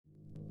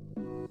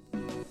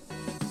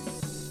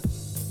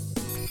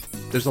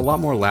There's a lot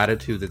more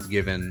latitude that's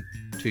given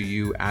to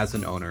you as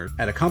an owner.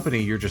 At a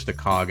company, you're just a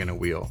cog in a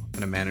wheel,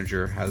 and a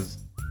manager has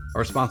a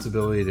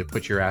responsibility to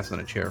put your ass in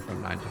a chair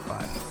from 9 to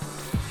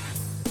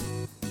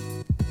 5.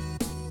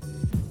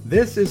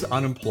 This is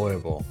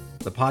Unemployable,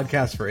 the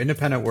podcast for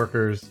independent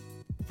workers,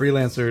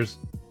 freelancers,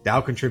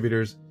 DAO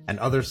contributors, and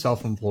other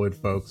self-employed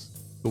folks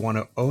who want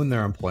to own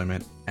their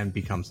employment and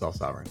become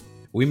self-sovereign.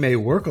 We may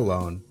work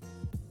alone,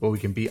 but we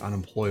can be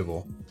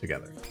unemployable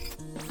together.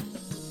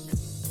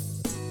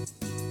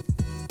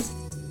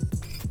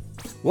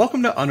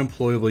 Welcome to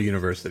Unemployable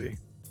University.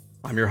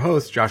 I'm your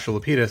host, Joshua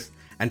Lapidus,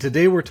 and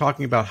today we're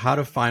talking about how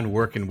to find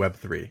work in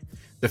Web3.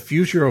 The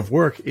future of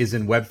work is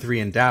in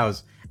Web3 and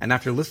DAOs, and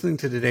after listening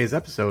to today's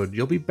episode,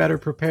 you'll be better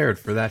prepared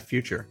for that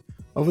future.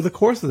 Over the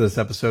course of this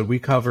episode, we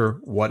cover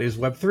what is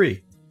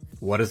Web3,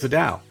 what is a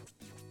DAO,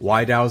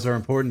 why DAOs are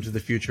important to the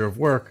future of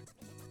work,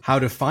 how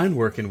to find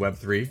work in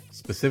Web3,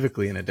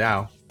 specifically in a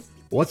DAO,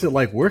 what's it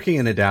like working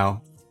in a DAO,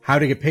 how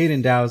to get paid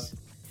in DAOs,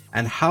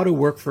 and how to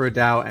work for a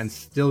DAO and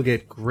still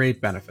get great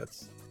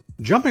benefits.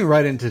 Jumping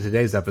right into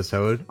today's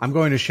episode, I'm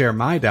going to share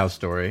my DAO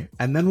story,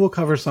 and then we'll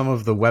cover some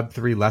of the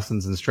Web3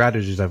 lessons and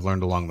strategies I've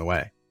learned along the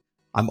way.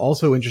 I'm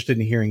also interested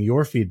in hearing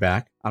your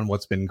feedback on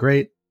what's been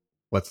great,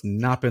 what's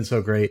not been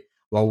so great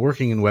while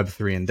working in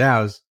Web3 and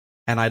DAOs,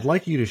 and I'd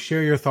like you to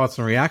share your thoughts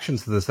and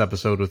reactions to this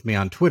episode with me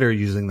on Twitter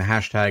using the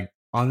hashtag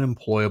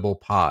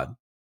UnemployablePod.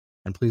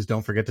 And please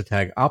don't forget to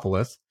tag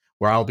Opolis,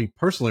 where I'll be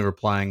personally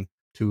replying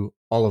to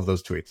all of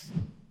those tweets.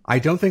 I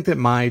don't think that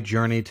my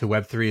journey to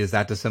Web3 is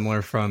that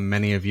dissimilar from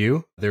many of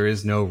you. There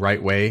is no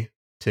right way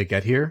to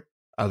get here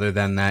other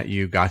than that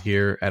you got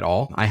here at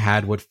all. I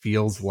had what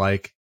feels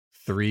like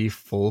 3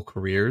 full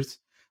careers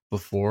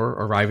before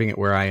arriving at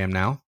where I am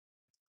now.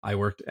 I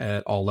worked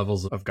at all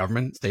levels of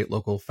government, state,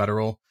 local,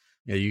 federal.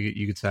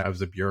 You could say I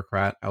was a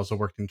bureaucrat. I also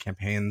worked in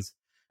campaigns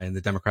in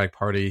the Democratic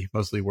Party,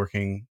 mostly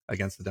working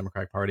against the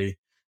Democratic Party.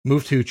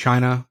 Moved to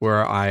China,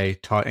 where I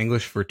taught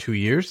English for 2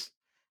 years.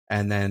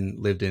 And then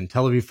lived in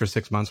Tel Aviv for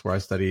 6 months, where I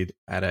studied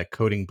at a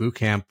coding boot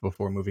camp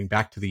before moving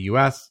back to the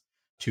US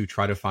to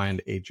try to find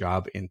a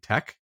job in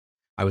tech.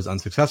 I was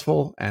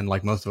unsuccessful, and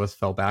like most of us,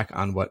 fell back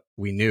on what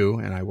we knew.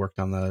 And I worked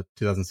on the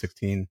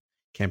 2016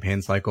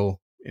 campaign cycle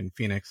in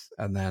Phoenix,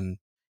 and then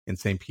in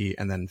St. Pete,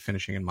 and then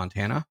finishing in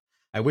Montana.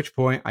 At which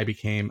point I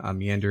became a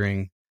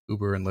meandering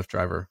Uber and Lyft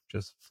driver,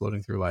 just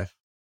floating through life.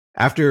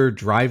 After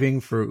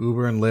driving for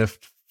Uber and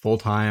Lyft full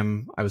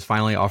time, I was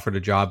finally offered a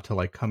job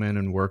to come in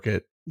and work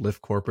at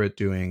Lyft corporate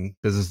doing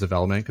business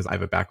development, because I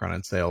have a background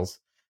in sales,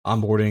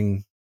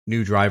 onboarding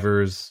new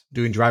drivers,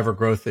 doing driver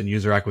growth and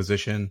user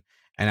acquisition.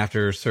 And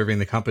after serving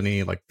the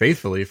company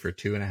faithfully for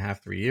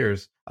 2.5, 3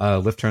 years,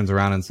 Lyft turns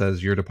around and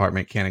says, your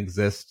department can't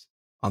exist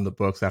on the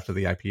books after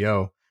the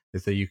IPO. They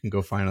say you can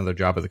go find another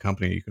job at the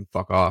company, you can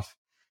fuck off.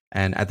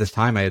 And at this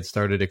time, I had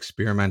started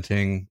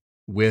experimenting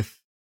with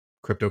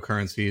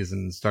cryptocurrencies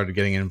and started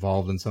getting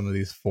involved in some of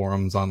these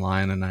forums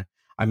online. And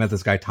I met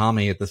this guy,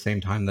 Tommy, at the same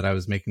time that I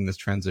was making this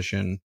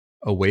transition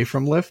away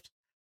from Lyft,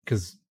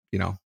 because,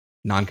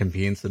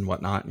 non-competes and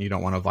whatnot, and you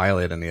don't want to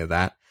violate any of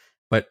that.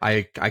 But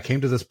I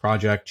came to this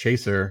project,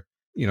 Chaser,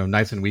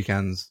 nights and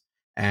weekends,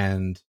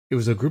 and it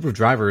was a group of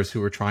drivers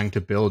who were trying to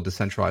build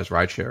decentralized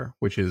rideshare,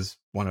 which is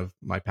one of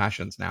my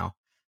passions now.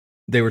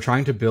 They were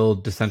trying to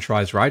build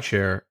decentralized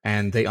rideshare,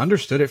 and they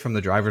understood it from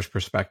the driver's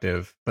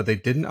perspective, but they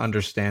didn't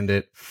understand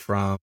it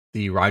from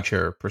the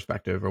rideshare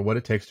perspective, or what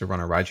it takes to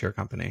run a rideshare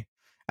company.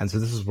 And so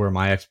this is where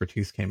my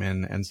expertise came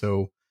in. And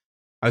so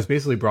I was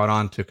basically brought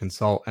on to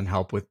consult and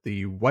help with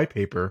the white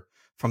paper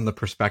from the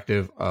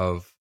perspective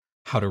of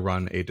how to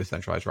run a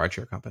decentralized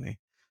rideshare company.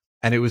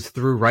 And it was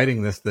through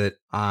writing this that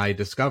I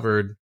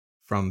discovered,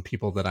 from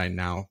people that I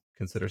now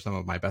consider some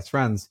of my best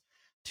friends,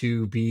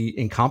 to be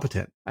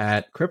incompetent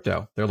at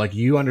crypto. They're like,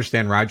 you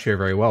understand rideshare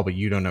very well, but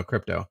you don't know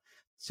crypto.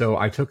 So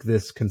I took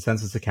this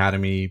Consensus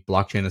Academy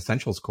Blockchain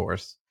Essentials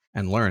course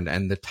and learned.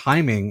 And the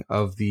timing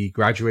of the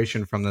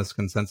graduation from this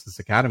Consensus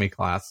Academy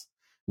class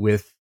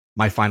with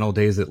my final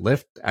days at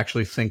Lyft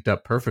actually synced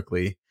up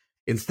perfectly.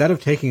 Instead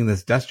of taking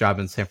this desk job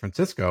in San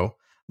Francisco,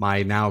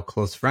 my now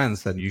close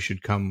friends said, you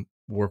should come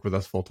work with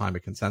us full time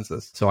at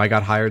Consensus. So I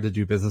got hired to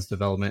do business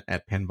development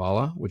at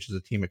Panvala, which is a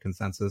team at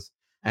Consensus,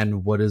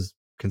 and what is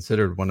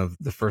considered one of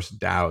the first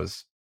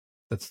DAOs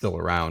that's still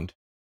around.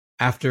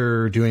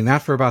 After doing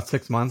that for about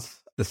 6 months,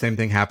 the same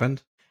thing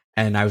happened.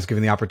 And I was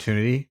given the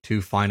opportunity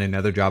to find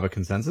another job at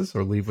Consensus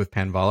or leave with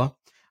Panvala.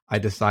 I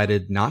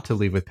decided not to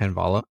leave with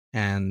Panvala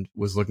and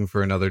was looking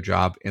for another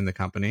job in the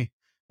company.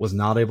 Was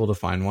not able to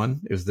find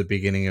one. It was the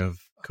beginning of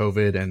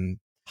COVID, and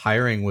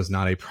hiring was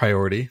not a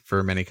priority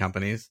for many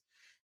companies.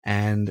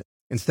 And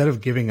instead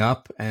of giving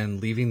up and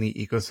leaving the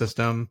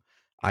ecosystem,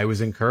 I was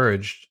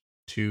encouraged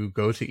to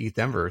go to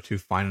ETHDenver to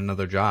find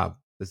another job.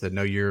 They said,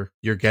 no, you're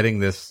getting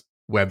this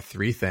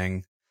Web3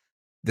 thing.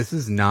 This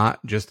is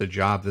not just a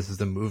job. This is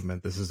a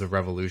movement. This is a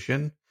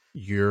revolution.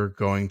 You're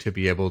going to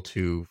be able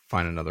to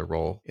find another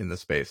role in the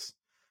space.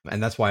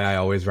 And that's why I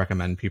always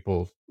recommend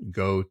people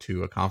go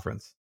to a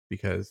conference,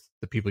 because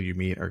the people you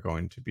meet are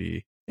going to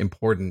be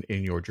important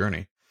in your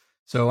journey.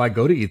 So I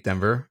go to Eat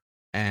Denver,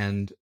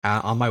 and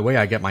on my way,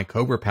 I get my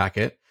Cobra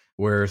packet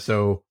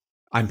so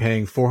I'm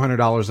paying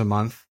 $400 a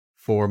month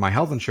for my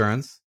health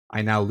insurance.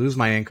 I now lose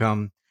my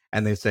income,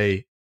 and they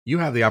say, you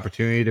have the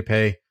opportunity to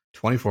pay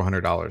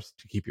 $2,400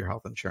 to keep your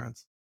health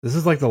insurance. This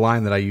is like the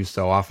line that I use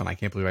so often. I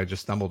can't believe I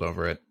just stumbled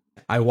over it.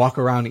 I walk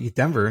around Eat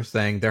Denver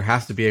saying there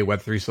has to be a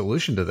Web3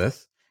 solution to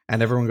this.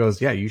 And everyone goes,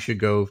 yeah, you should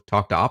go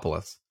talk to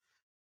Opolis.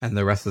 And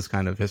the rest is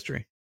kind of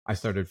history. I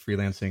started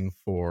freelancing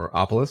for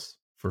Opolis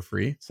for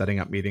free, setting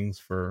up meetings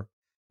for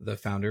the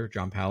founder,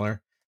 John Paller.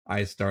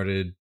 I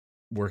started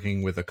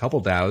working with a couple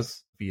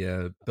DAOs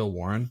via Bill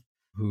Warren,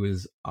 who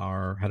is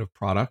our head of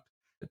product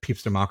at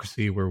Peeps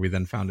Democracy, where we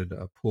then founded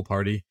a pool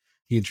party.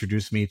 He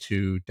introduced me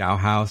to DAO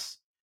House,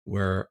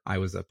 where I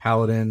was a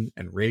paladin,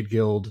 and Raid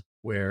Guild,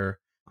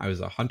 where I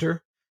was a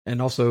hunter,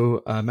 and also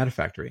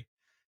Metafactory.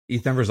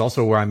 Eat Denver is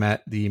also where I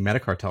met the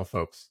Metacartel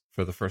folks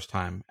for the first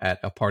time at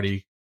a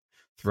party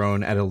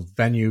thrown at a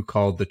venue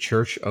called the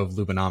Church of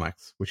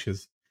Lubonomics, which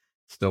is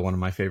still one of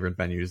my favorite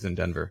venues in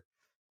Denver.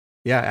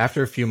 Yeah,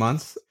 after a few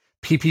months,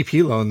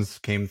 PPP loans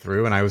came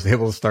through and I was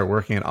able to start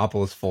working at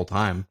Opolis full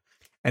time.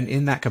 And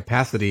in that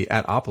capacity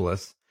at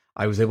Opolis,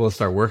 I was able to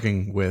start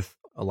working with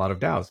a lot of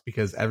DAOs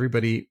because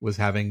everybody was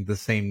having the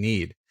same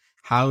need.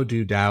 How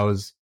do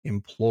DAOs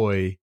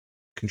employ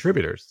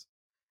contributors?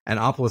 And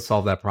Opolis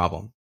solved that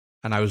problem.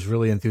 And I was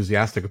really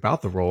enthusiastic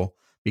about the role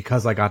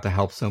because I got to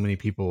help so many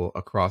people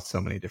across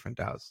so many different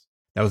DAOs.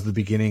 That was the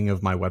beginning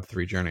of my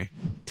Web3 journey.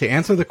 To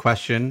answer the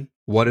question,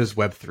 what is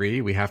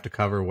Web3? We have to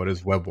cover what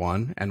is Web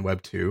 1 and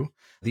Web 2.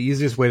 The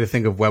easiest way to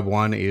think of Web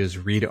 1 is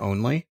read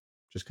only,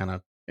 just kind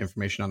of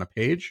information on a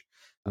page.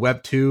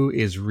 Web 2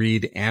 is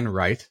read and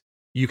write.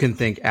 You can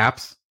think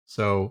apps,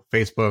 so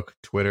Facebook,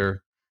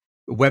 Twitter.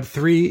 Web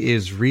 3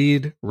 is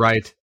read,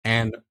 write,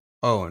 and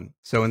own.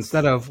 So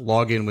instead of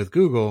log in with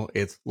Google,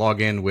 it's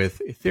log in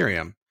with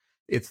Ethereum.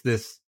 It's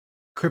this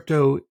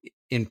crypto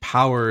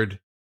empowered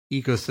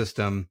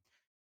ecosystem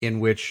in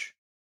which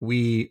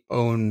we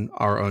own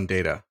our own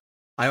data.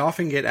 I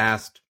often get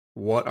asked,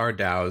 what are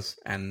DAOs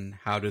and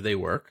how do they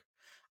work?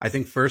 I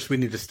think first we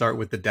need to start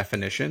with the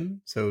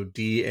definition. So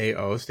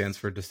DAO stands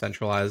for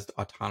Decentralized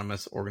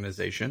Autonomous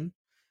Organization.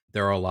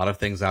 There are a lot of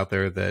things out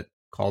there that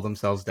call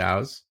themselves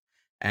DAOs,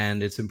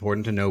 and it's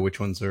important to know which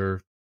ones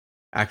are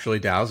actually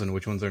DAOs and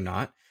which ones are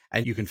not.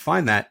 And you can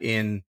find that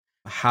in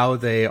how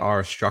they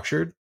are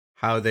structured,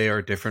 how they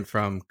are different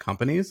from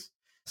companies.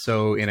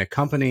 So in a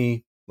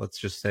company, let's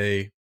just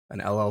say an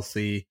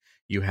LLC,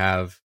 you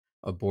have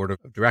a board of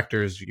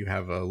directors, you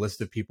have a list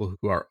of people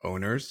who are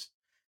owners,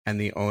 and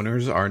the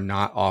owners are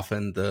not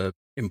often the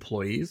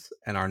employees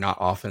and are not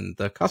often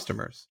the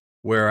customers.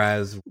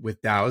 Whereas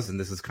with DAOs, and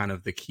this is kind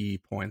of the key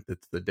point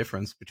that's the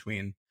difference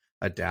between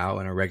a DAO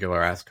and a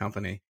regular ass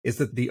company, is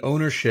that the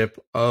ownership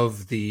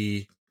of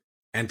the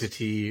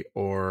entity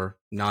or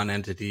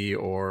non-entity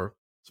or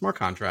smart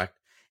contract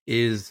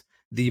is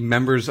the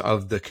members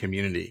of the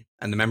community.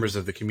 And the members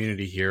of the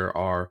community here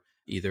are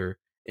either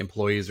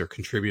employees or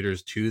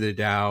contributors to the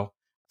DAO,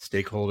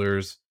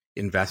 stakeholders,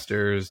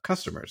 investors,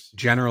 customers.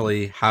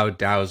 Generally, how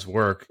DAOs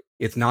work,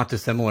 it's not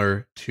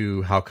dissimilar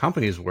to how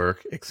companies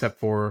work, except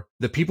for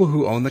the people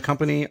who own the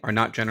company are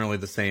not generally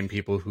the same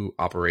people who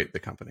operate the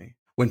company.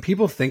 When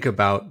people think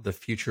about the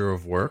future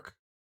of work,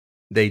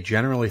 they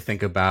generally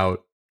think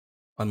about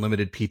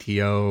unlimited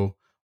PTO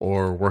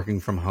or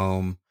working from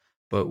home,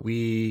 but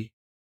we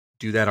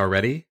do that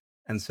already.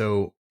 And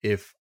so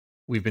if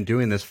we've been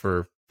doing this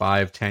for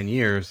 5-10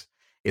 years,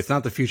 it's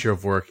not the future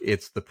of work,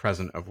 it's the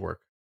present of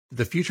work.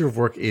 The future of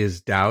work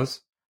is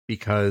DAOs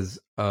because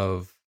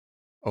of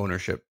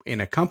ownership. In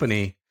a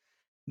company,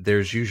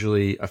 there's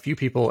usually a few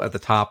people at the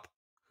top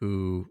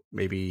who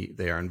maybe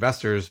they are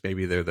investors,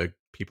 maybe they're the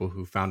people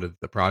who founded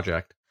the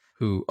project,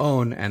 who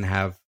own and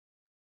have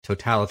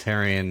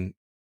totalitarian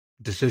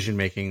decision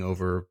making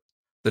over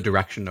the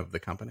direction of the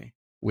company.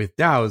 With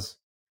DAOs,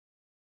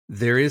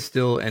 there is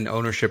still an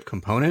ownership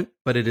component,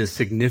 but it is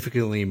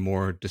significantly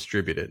more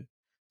distributed.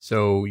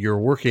 So you're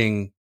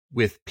working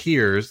with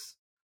peers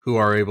who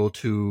are able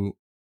to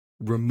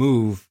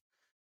remove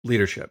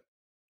leadership,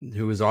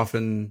 who is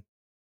often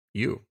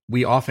you.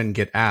 We often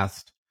get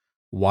asked,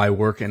 why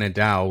work in a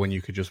DAO when you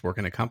could just work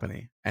in a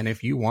company? And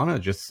if you want to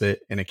just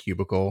sit in a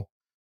cubicle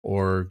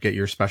or get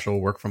your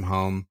special work from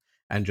home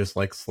and just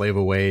like slave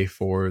away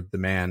for the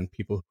man,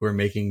 people who are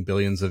making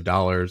billions of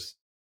dollars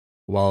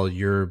while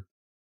you're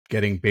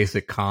getting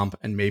basic comp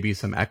and maybe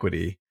some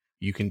equity,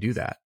 you can do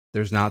that.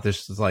 There's not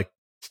this like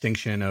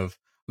distinction of,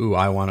 ooh,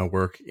 I want to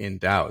work in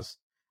DAOs.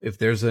 If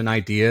there's an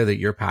idea that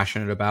you're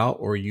passionate about,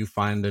 or you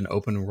find an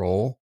open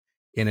role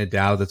in a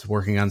DAO that's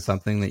working on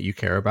something that you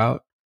care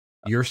about,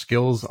 your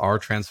skills are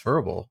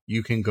transferable.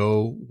 You can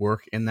go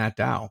work in that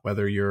DAO,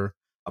 whether you're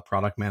a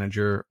product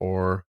manager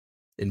or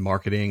in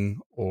marketing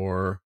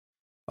or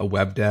a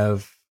web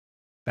dev,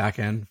 back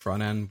end,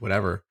 front end,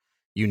 whatever,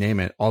 you name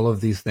it. All of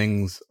these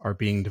things are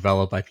being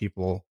developed by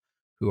people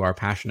who are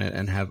passionate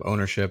and have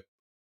ownership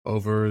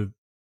over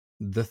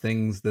the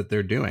things that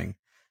they're doing.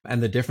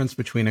 And the difference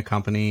between a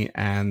company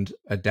and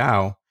a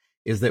DAO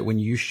is that when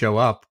you show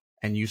up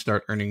and you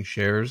start earning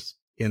shares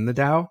in the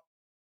DAO,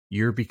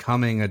 you're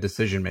becoming a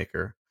decision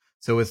maker.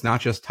 So it's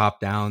not just top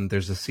down.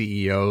 There's a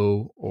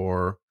CEO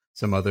or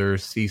some other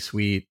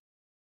C-suite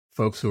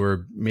folks who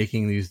are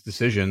making these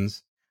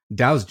decisions.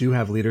 DAOs do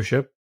have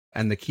leadership,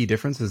 and the key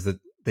difference is that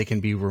they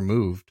can be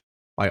removed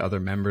by other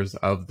members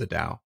of the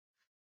DAO.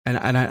 And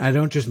I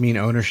don't just mean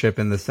ownership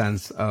in the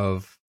sense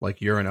of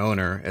like you're an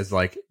owner, as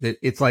like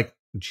it's like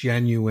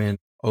genuine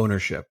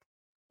ownership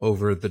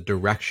over the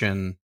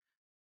direction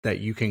that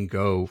you can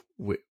go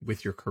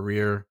with your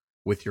career,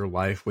 with your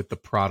life, with the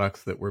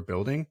products that we're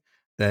building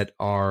that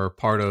are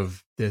part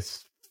of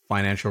this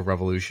financial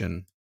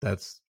revolution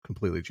that's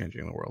completely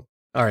changing the world.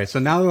 All right. So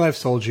now that I've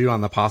sold you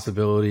on the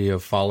possibility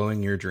of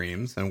following your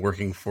dreams and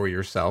working for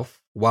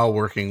yourself while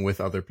working with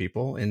other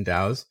people in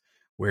DAOs,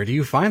 where do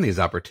you find these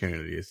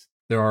opportunities?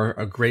 There are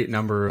a great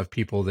number of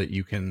people that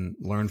you can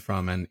learn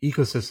from and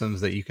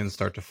ecosystems that you can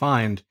start to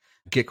find.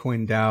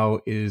 Gitcoin DAO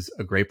is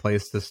a great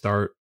place to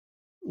start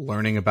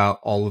learning about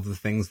all of the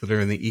things that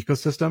are in the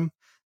ecosystem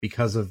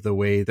because of the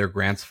way their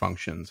grants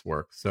functions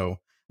work. So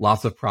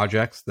lots of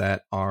projects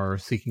that are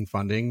seeking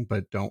funding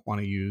but don't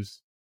want to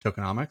use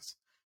tokenomics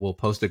will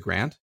post a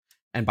grant.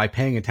 And by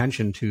paying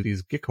attention to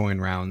these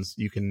Gitcoin rounds,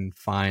 you can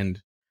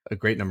find a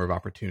great number of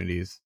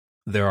opportunities.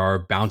 There are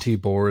bounty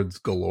boards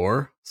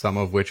galore, some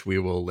of which we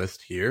will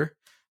list here,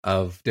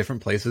 of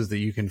different places that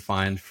you can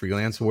find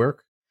freelance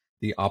work.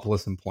 The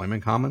Opolis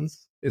Employment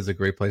Commons is a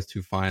great place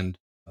to find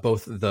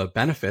both the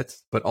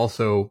benefits, but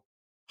also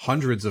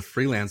hundreds of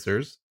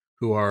freelancers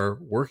who are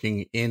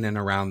working in and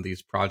around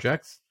these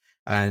projects,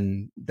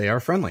 and they are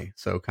friendly.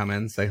 So come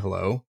in, say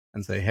hello,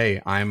 and say,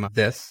 hey, I'm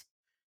this.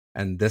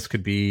 And this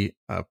could be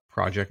a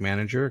project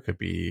manager, it could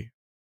be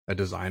a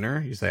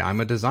designer. You say, I'm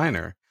a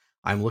designer.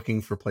 I'm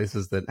looking for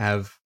places that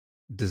have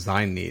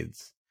design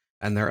needs,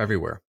 and they're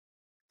everywhere.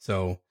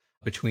 So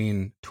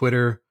between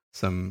Twitter,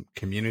 some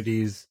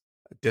communities,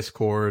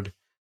 Discord,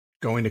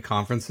 going to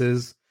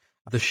conferences,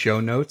 the show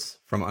notes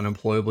from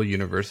Unemployable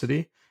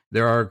University,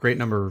 there are a great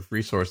number of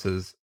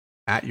resources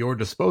at your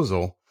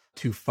disposal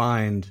to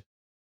find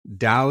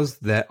DAOs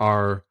that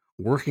are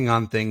working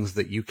on things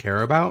that you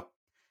care about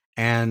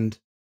and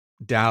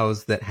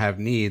DAOs that have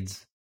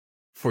needs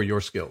for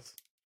your skills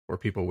or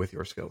people with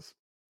your skills.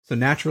 So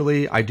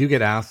naturally, I do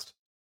get asked,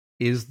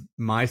 is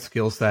my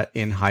skill set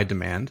in high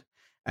demand?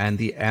 And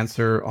the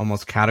answer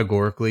almost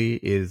categorically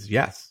is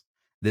yes.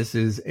 This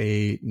is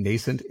a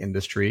nascent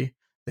industry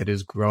that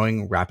is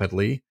growing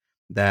rapidly,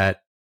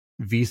 that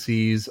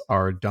VCs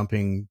are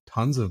dumping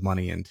tons of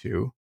money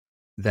into,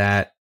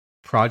 that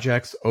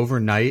projects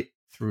overnight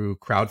through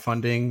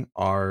crowdfunding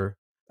are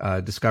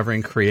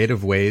discovering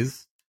creative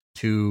ways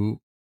to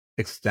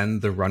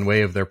extend the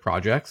runway of their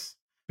projects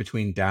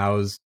between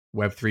DAOs,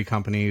 Web3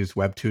 companies,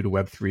 Web2 to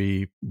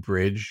Web3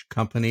 bridge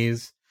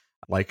companies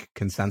like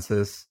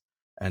Consensus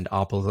and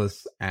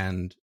Opolis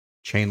and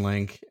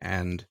Chainlink,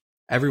 and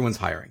everyone's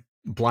hiring.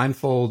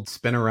 Blindfold,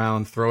 spin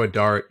around, throw a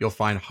dart, you'll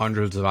find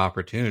hundreds of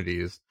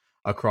opportunities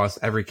across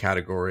every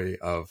category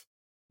of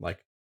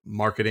like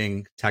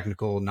marketing,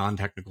 technical,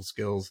 non-technical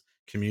skills,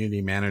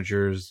 community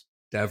managers,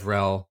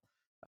 DevRel,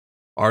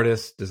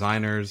 artists,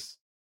 designers,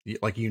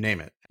 like you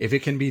name it. If it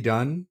can be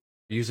done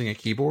using a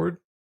keyboard,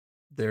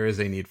 there is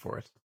a need for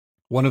it.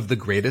 One of the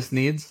greatest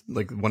needs,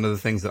 like one of the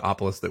things that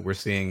Opolis that we're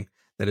seeing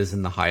that is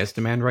in the highest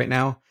demand right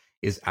now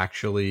is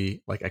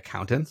actually like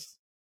accountants,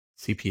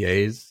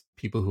 CPAs,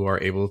 people who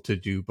are able to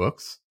do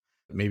books,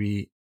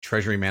 maybe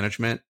treasury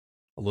management,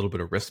 a little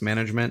bit of risk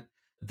management.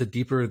 The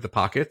deeper the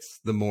pockets,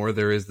 the more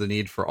there is the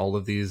need for all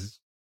of these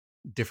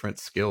different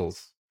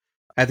skills.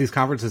 At these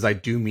conferences, I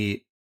do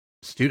meet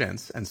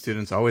students, and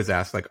students always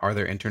ask, like, are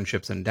there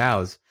internships in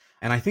DAOs?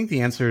 And I think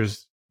the answer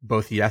is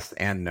both yes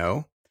and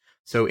no.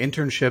 So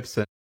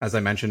internships, as I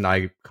mentioned,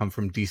 I come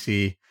from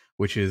DC,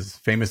 which is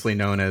famously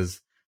known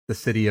as the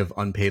city of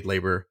unpaid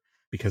labor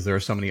because there are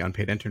so many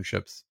unpaid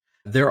internships.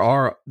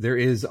 There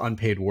is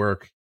unpaid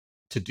work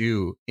to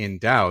do in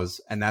DAOs,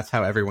 and that's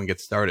how everyone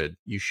gets started.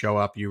 You show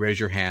up, you raise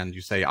your hand,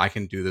 you say, I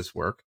can do this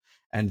work.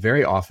 And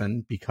very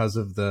often, because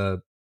of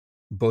the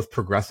both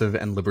progressive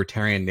and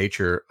libertarian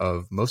nature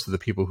of most of the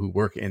people who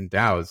work in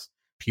DAOs,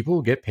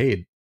 people get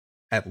paid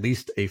at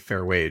least a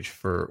fair wage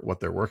for what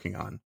they're working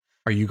on.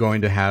 Are you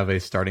going to have a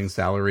starting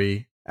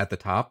salary at the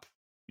top,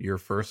 your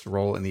first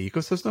role in the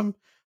ecosystem?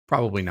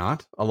 Probably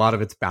not. A lot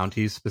of it's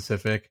bounties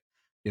specific,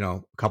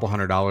 a couple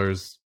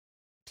 $100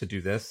 to do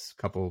this,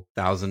 a couple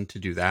thousand to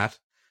do that,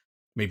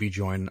 maybe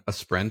join a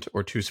sprint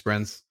or two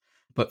sprints.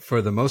 But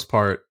for the most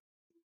part,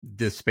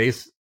 this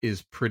space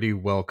is pretty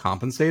well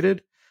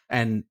compensated.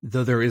 And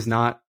though there is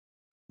not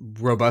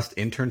robust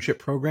internship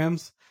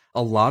programs,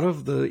 a lot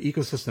of the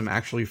ecosystem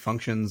actually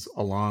functions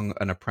along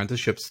an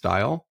apprenticeship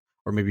style,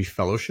 or maybe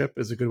fellowship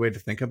is a good way to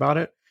think about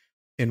it,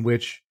 in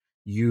which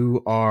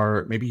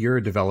maybe you're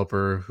a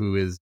developer who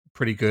is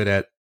pretty good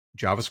at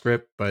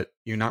JavaScript, but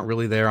you're not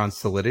really there on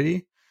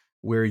Solidity,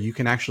 where you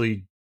can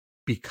actually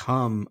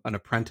become an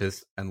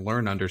apprentice and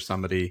learn under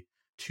somebody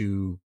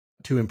to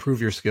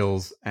improve your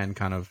skills and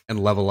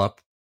level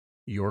up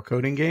your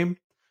coding game.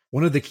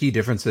 One of the key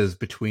differences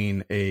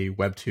between a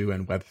Web 2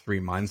 and Web 3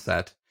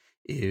 mindset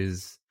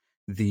is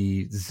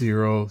the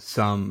zero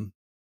sum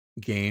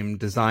game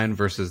design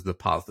versus the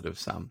positive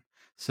sum.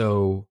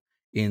 So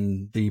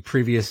in the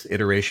previous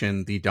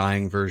iteration, the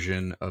dying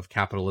version of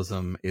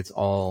capitalism, it's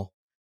all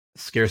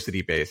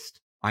scarcity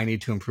based. I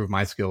need to improve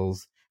my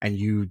skills and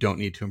you don't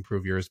need to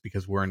improve yours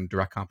because we're in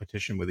direct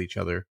competition with each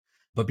other.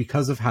 But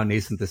because of how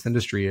nascent this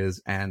industry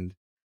is and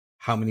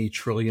how many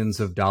trillions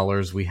of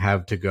dollars we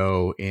have to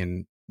go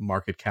in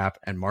market cap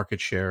and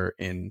market share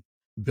in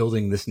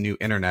building this new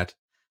internet,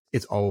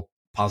 it's all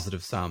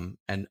positive sum.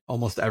 And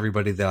almost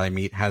everybody that I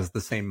meet has the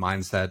same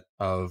mindset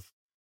of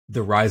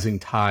the rising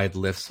tide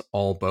lifts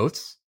all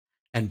boats.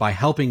 And by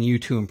helping you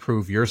to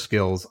improve your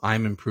skills,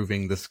 I'm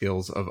improving the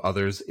skills of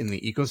others in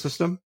the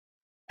ecosystem.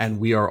 And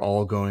we are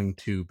all going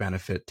to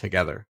benefit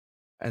together.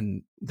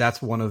 And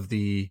that's one of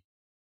the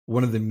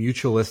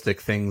mutualistic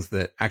things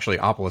that actually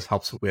Opolis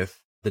helps with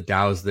the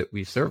DAOs that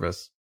we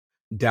service.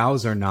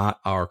 DAOs are not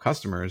our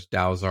customers.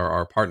 DAOs are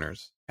our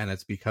partners. And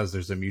it's because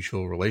there's a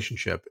mutual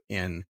relationship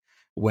in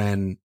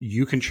when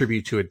you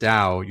contribute to a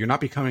DAO, you're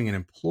not becoming an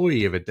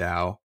employee of a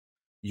DAO.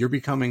 You're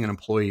becoming an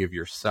employee of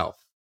yourself,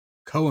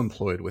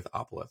 co-employed with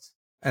Opolis.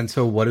 And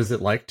so what is it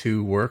like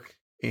to work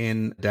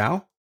in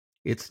DAO?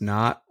 It's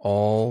not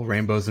all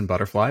rainbows and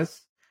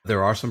butterflies.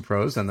 There are some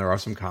pros and there are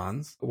some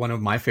cons. One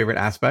of my favorite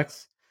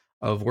aspects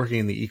of working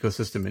in the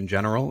ecosystem in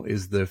general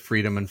is the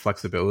freedom and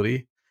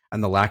flexibility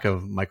and the lack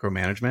of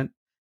micromanagement.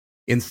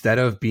 Instead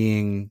of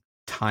being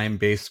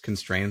time-based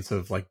constraints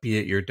of like be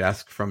at your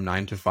desk from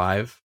 9 to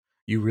 5,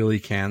 you really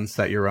can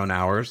set your own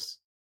hours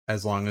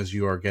as long as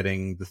you are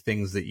getting the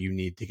things that you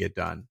need to get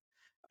done.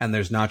 And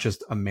there's not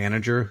just a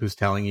manager who's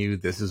telling you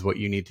this is what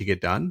you need to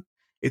get done.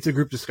 It's a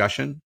group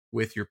discussion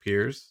with your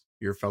peers,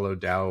 your fellow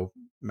DAO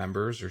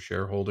members or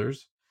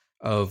shareholders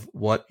of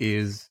what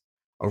is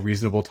a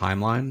reasonable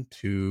timeline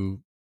to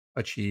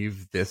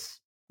achieve this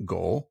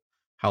goal.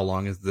 How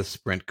long is this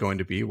sprint going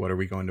to be? What are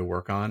we going to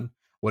work on?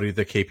 What are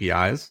the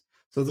KPIs?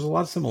 So there's a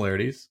lot of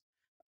similarities.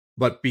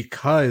 But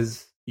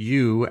because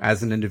you,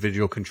 as an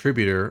individual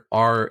contributor,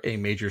 are a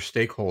major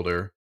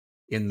stakeholder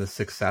in the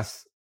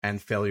success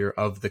and failure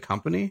of the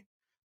company,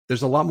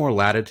 there's a lot more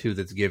latitude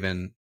that's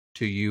given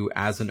to you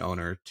as an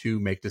owner to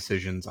make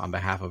decisions on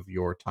behalf of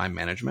your time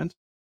management.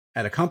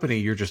 At a company,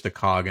 you're just a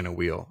cog in a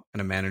wheel,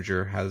 and a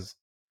manager has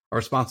a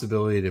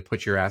responsibility to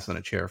put your ass in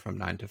a chair from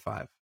 9 to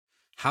 5.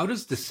 How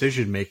does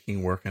decision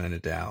making work in a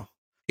DAO?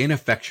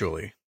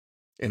 Ineffectually,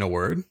 in a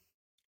word.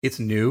 It's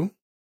new,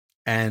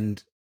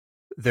 and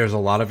there's a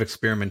lot of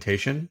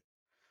experimentation.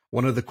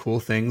 One of the cool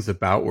things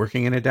about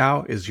working in a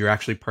DAO is you're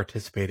actually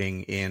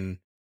participating in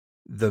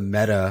the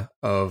meta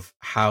of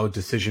how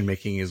decision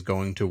making is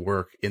going to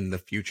work in the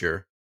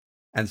future.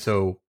 And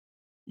so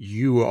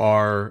you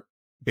are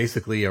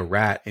basically a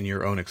rat in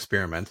your own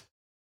experiment.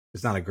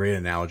 It's not a great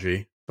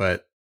analogy,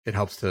 but it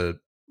helps to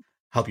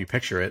help you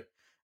picture it.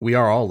 We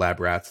are all lab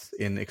rats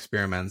in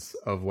experiments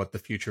of what the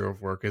future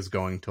of work is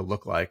going to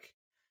look like.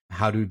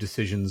 How do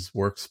decisions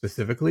work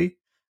specifically?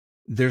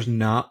 There's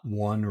not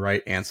one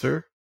right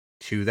answer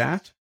to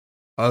that,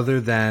 other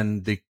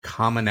than the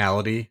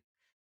commonality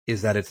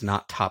is that it's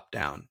not top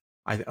down.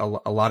 A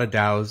lot of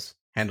DAOs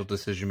handle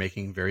decision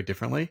making very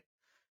differently,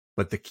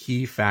 but the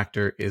key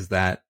factor is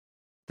that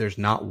there's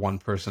not one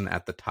person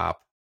at the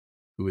top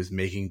who is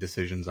making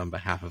decisions on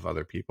behalf of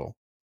other people.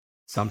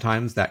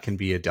 Sometimes that can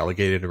be a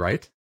delegated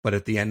right, but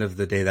at the end of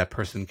the day, that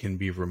person can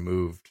be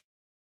removed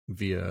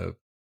via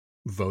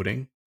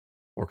voting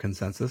or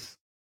consensus.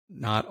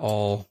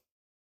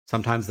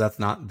 Sometimes that's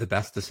not the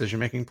best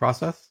decision-making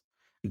process.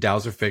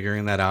 DAOs are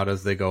figuring that out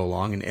as they go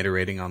along and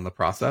iterating on the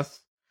process,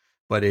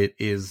 but it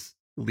is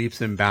leaps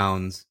and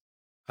bounds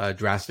a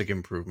drastic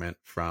improvement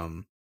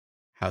from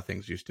how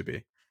things used to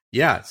be.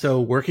 Yeah,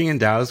 so working in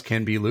DAOs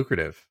can be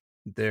lucrative.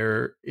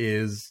 There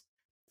is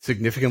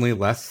significantly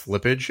less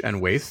slippage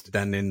and waste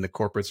than in the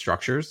corporate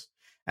structures.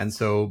 And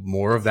so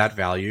more of that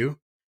value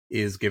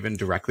is given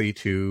directly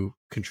to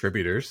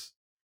contributors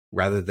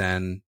rather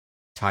than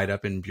tied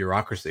up in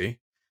bureaucracy.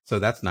 So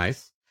that's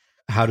nice.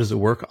 How does it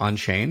work on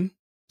chain?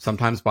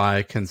 Sometimes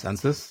by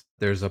consensus,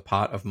 there's a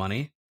pot of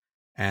money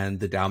and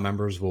the DAO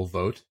members will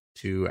vote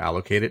to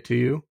allocate it to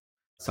you.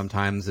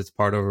 Sometimes it's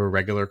part of a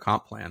regular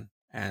comp plan,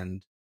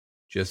 and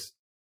just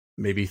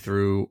maybe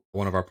through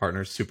one of our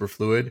partners,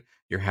 Superfluid,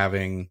 you're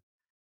having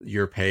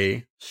your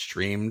pay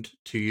streamed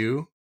to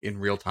you in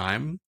real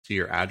time to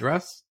your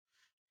address.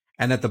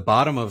 And at the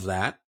bottom of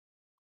that,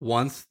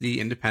 once the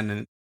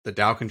independent, the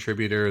DAO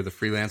contributor, the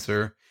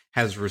freelancer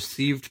has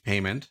received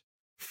payment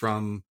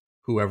from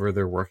whoever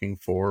they're working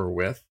for or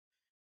with,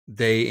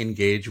 they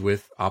engage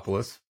with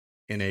Opolis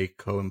in a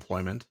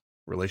co-employment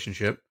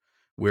relationship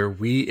where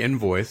we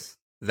invoice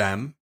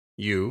them,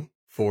 you,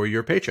 for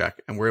your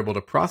paycheck. And we're able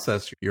to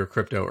process your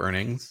crypto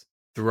earnings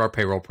through our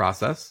payroll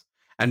process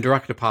and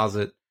direct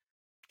deposit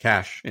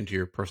cash into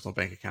your personal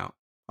bank account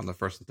on the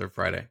first and third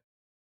Friday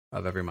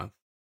of every month.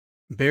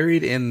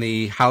 Buried in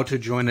the how to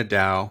join a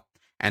DAO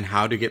and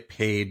how to get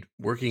paid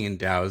working in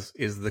DAOs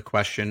is the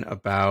question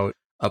about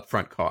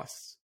upfront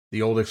costs.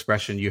 The old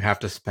expression, you have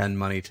to spend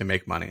money to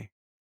make money.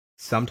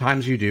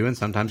 Sometimes you do and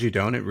sometimes you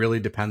don't. It really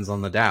depends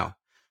on the DAO.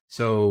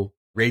 So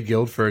Raid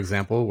Guild, for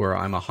example, where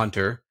I'm a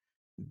hunter,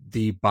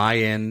 the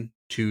buy-in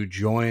to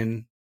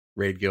join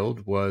Raid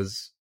Guild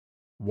was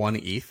 1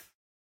 ETH.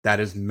 That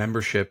is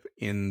membership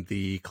in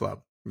the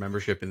club,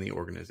 membership in the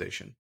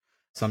organization.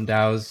 Some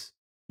DAOs,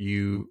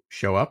 you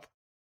show up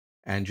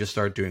and just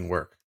start doing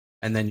work.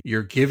 And then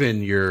you're given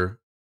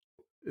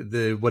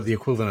the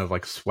equivalent of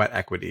like sweat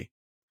equity.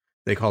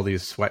 They call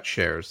these sweat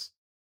shares.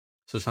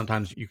 So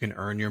sometimes you can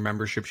earn your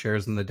membership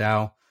shares in the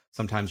DAO.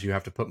 Sometimes you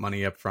have to put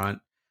money up front.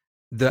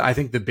 I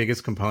think the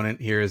biggest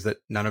component here is that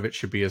none of it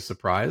should be a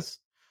surprise.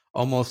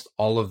 Almost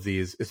all of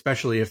these,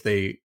 especially if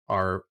they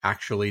are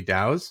actually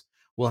DAOs,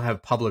 will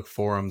have public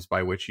forums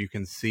by which you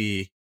can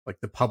see like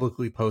the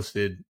publicly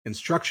posted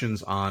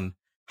instructions on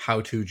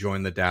how to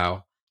join the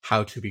DAO,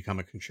 how to become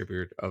a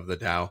contributor of the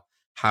DAO,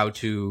 how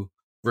to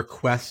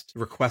request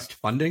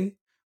funding,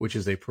 which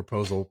is a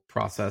proposal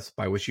process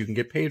by which you can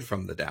get paid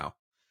from the DAO.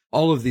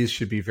 All of these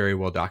should be very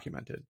well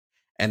documented.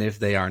 And if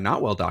they are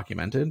not well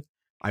documented,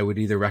 I would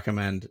either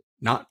recommend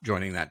not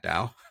joining that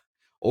DAO,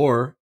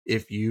 or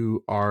if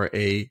you are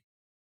a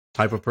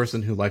type of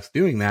person who likes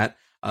doing that,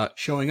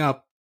 showing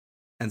up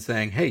and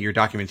saying, hey, your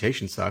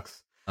documentation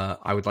sucks.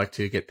 I would like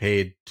to get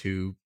paid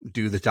to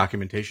do the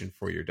documentation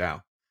for your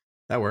DAO.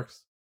 That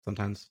works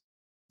sometimes.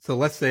 So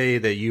let's say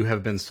that you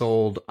have been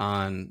sold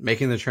on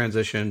making the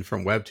transition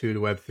from Web 2 to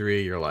Web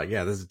 3. You're like,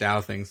 yeah, this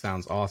DAO thing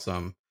sounds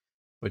awesome.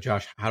 But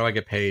Josh, how do I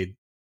get paid?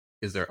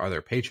 Are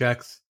there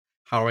paychecks?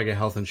 How do I get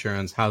health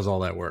insurance? How does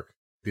all that work?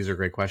 These are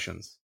great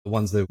questions. The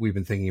ones that we've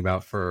been thinking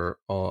about for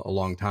a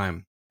long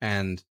time.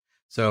 And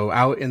so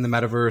out in the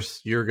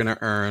metaverse, you're going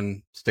to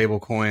earn stable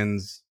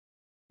coins,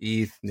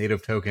 ETH,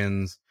 native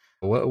tokens,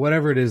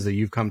 whatever it is that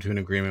you've come to an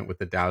agreement with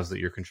the DAOs that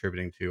you're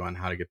contributing to on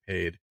how to get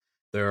paid.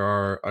 There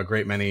are a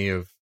great many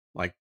of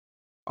like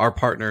our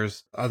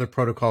partners, other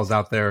protocols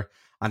out there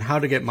on how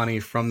to get money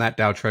from that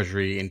DAO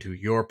treasury into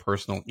your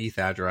personal ETH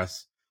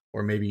address,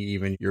 or maybe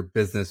even your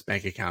business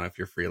bank account if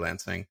you're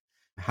freelancing.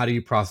 How do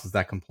you process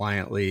that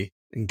compliantly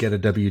and get a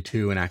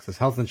W-2 and access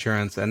health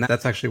insurance? And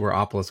that's actually where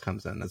Opolis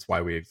comes in. That's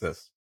why we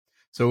exist.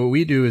 So what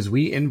we do is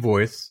we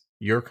invoice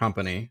your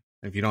company.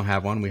 If you don't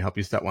have one, we help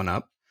you set one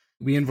up.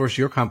 We invoice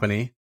your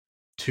company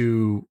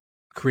to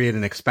create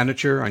an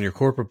expenditure on your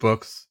corporate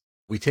books.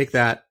 We take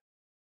that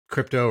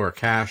crypto or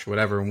cash,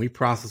 whatever, and we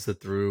process it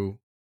through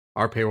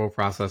our payroll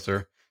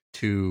processor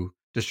to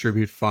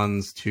distribute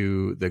funds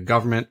to the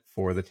government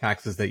for the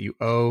taxes that you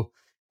owe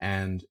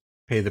and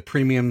pay the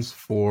premiums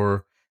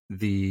for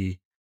the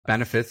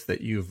benefits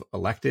that you've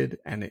elected.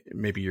 And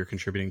maybe you're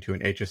contributing to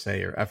an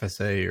HSA or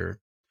FSA or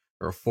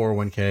a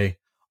 401k,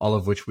 all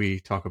of which we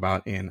talk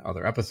about in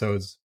other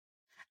episodes.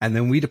 And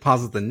then we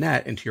deposit the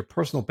net into your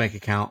personal bank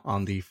account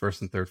on the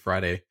first and third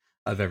Friday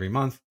of every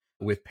month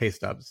with pay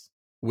stubs,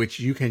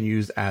 which you can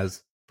use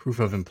as proof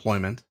of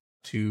employment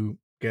to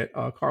get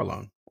a car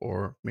loan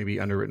or maybe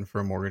underwritten for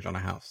a mortgage on a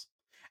house.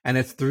 And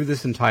it's through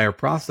this entire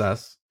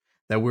process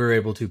that we're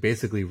able to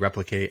basically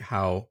replicate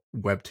how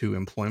Web 2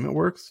 employment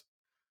works,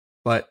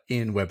 but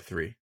in Web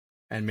 3,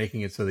 and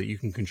making it so that you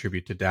can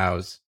contribute to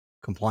DAOs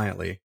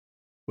compliantly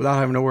without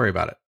having to worry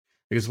about it.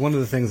 Because one of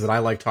the things that I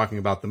like talking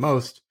about the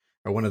most,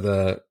 or one of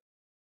the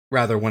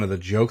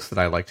jokes that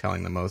I like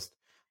telling the most,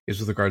 is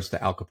with regards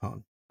to Al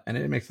Capone. And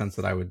it makes sense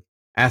that I would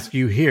ask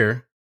you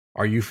here,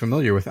 are you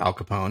familiar with Al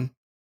Capone?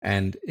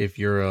 And if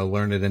you're a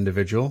learned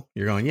individual,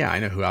 you're going, yeah, I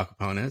know who Al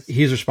Capone is.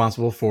 He's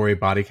responsible for a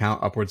body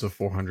count upwards of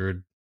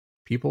 400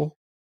 people,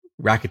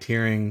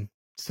 racketeering,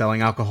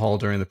 selling alcohol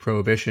during the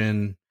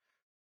Prohibition,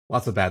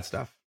 lots of bad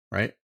stuff,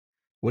 right?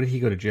 What did he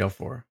go to jail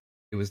for?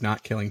 It was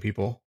not killing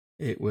people.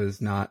 It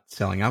was not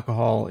selling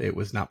alcohol. It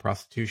was not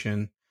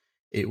prostitution.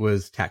 It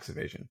was tax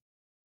evasion.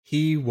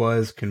 He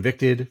was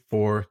convicted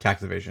for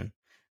tax evasion,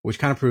 which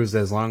kind of proves that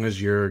as long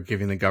as you're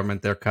giving the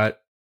government their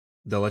cut,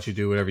 they'll let you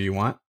do whatever you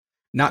want.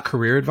 Not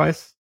career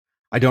advice.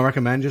 I don't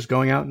recommend just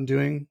going out and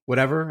doing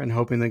whatever and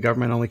hoping the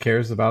government only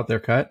cares about their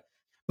cut.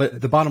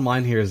 But the bottom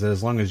line here is that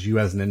as long as you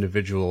as an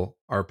individual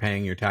are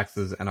paying your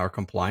taxes and are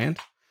compliant,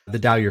 the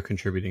DAO you're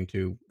contributing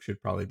to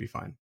should probably be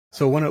fine.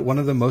 So one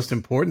of the most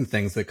important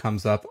things that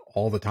comes up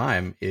all the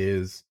time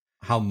is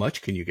how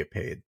much can you get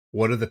paid?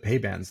 What are the pay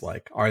bands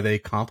like? Are they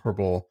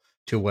comparable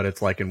to what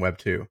it's like in Web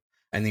 2?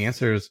 And the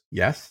answer is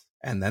yes,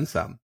 and then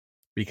some.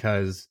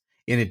 Because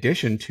in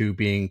addition to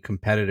being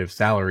competitive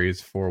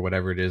salaries for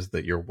whatever it is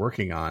that you're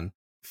working on,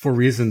 for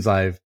reasons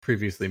I've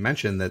previously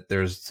mentioned, that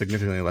there's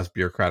significantly less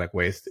bureaucratic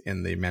waste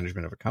in the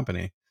management of a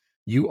company,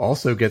 you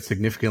also get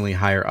significantly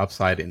higher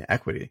upside in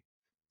equity.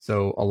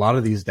 So a lot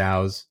of these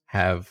DAOs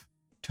have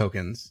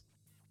tokens,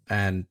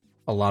 and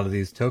a lot of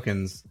these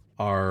tokens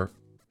are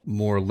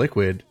more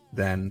liquid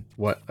than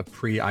what a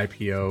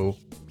pre-IPO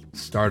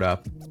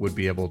startup would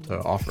be able to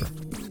offer.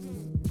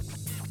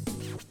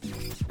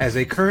 As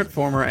a current,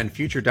 former, and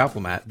future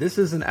diplomat, this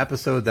is an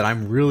episode that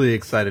I'm really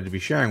excited to be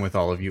sharing with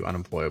all of you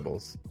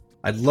unemployables.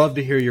 I'd love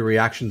to hear your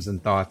reactions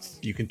and thoughts.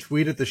 You can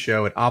tweet at the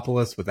show at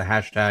Opolis with the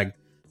hashtag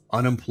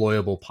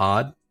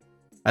unemployablepod.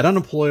 At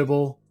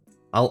Unemployable,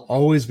 I'll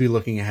always be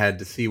looking ahead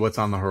to see what's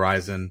on the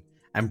horizon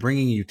and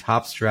bringing you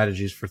top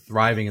strategies for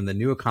thriving in the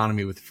new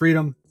economy with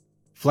freedom,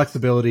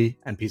 flexibility,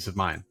 and peace of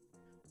mind.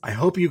 I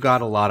hope you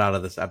got a lot out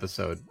of this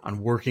episode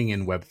on working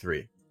in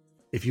Web3.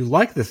 If you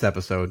like this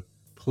episode,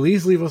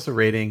 please leave us a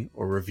rating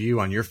or review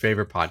on your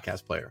favorite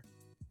podcast player.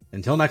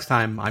 Until next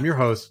time, I'm your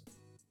host,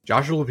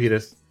 Joshua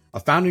Lapidus, a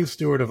founding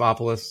steward of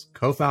Opolis,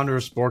 co-founder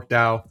of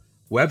SporkDAO,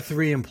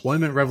 Web3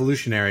 employment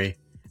revolutionary,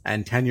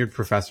 and tenured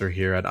professor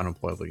here at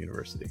Unemployable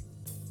University.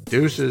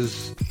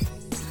 Deuces.